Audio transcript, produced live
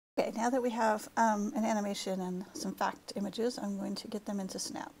Okay, now that we have an animation and some fact images, I'm going to get them into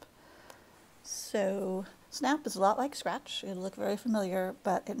Snap. So Snap is a lot like Scratch. It'll look very familiar,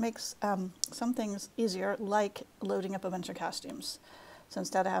 but it makes some things easier, like loading up a bunch of costumes. So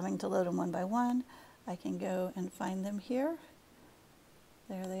instead of having to load them one by one, I can go and find them here.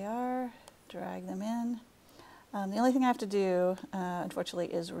 There they are, drag them in. The only thing I have to do, unfortunately,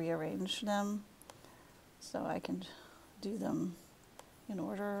 is rearrange them. So I can do them in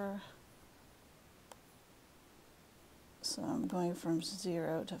order. So I'm going from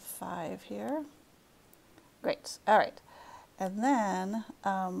 0 to 5 here. Great, all right. And then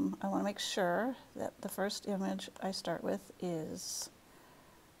I want to make sure that the first image I start with is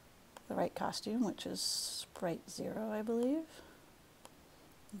the right costume, which is Sprite 0, I believe.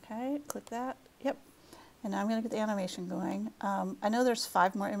 Okay, click that, yep. And now I'm going to get the animation going. I know there's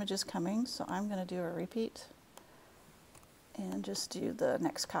 5 more images coming, so I'm going to do a repeat and just do the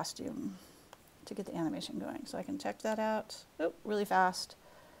next costume to get the animation going. So I can check that out. Oh, really fast.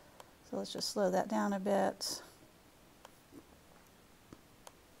 So let's just slow that down a bit.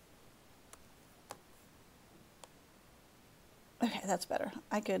 Okay, that's better.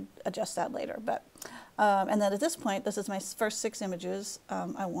 I could adjust that later, but and then at this point, this is my first 6 images.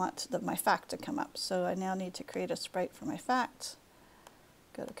 I want my fact to come up. So I now need to create a sprite for my fact.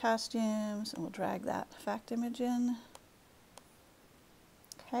 Go to costumes, and we'll drag that fact image in.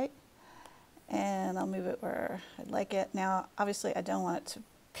 Okay, and I'll move it where I'd like it. Now, obviously, I don't want it to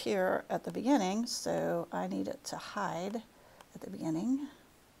appear at the beginning, so I need it to hide at the beginning.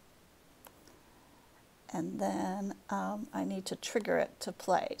 And then I need to trigger it to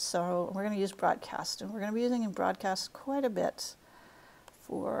play. So we're going to use broadcast, and we're going to be using broadcast quite a bit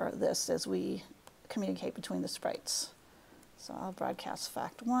for this as we communicate between the sprites. So I'll broadcast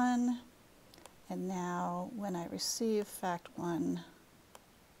fact 1, and now when I receive fact 1,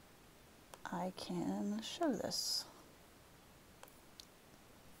 I can show this.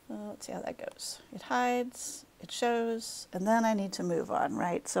 So let's see how that goes. It hides, it shows, and then I need to move on,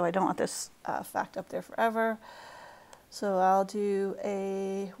 right? So I don't want this fact up there forever. So I'll do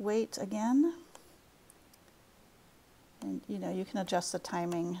a wait again. And you can adjust the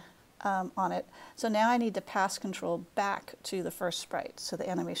timing on it. So now I need to pass control back to the first sprite, so the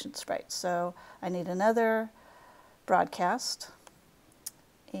animation sprite. So I need another broadcast.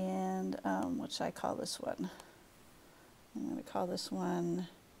 And what should I call this one? I'm going to call this one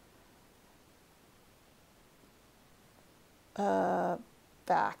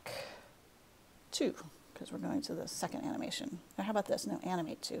back 2, because we're going to the second animation. Or how about this? No,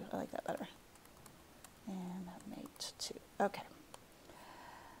 animate 2. I like that better. Animate 2. Okay.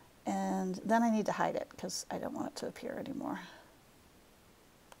 And then I need to hide it because I don't want it to appear anymore.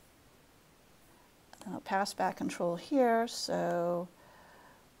 And I'll pass back control here, so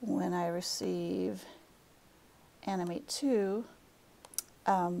when I receive animate 2,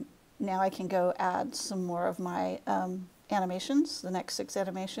 now I can go add some more of my animations, the next 6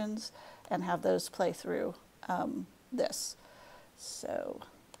 animations, and have those play through this. So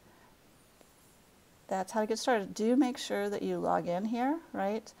that's how to get started. Do make sure that you log in here,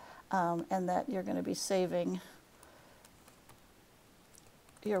 right? And that you're going to be saving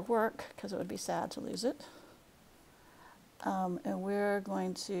your work, because it would be sad to lose it. And we're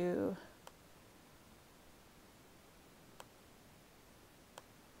going to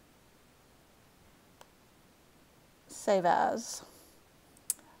save as.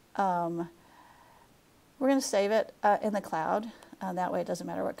 We're going to save it in the cloud. That way it doesn't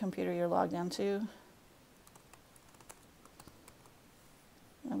matter what computer you're logged into.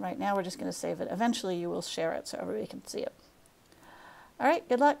 And right now we're just going to save it. Eventually you will share it so everybody can see it. All right,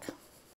 good luck.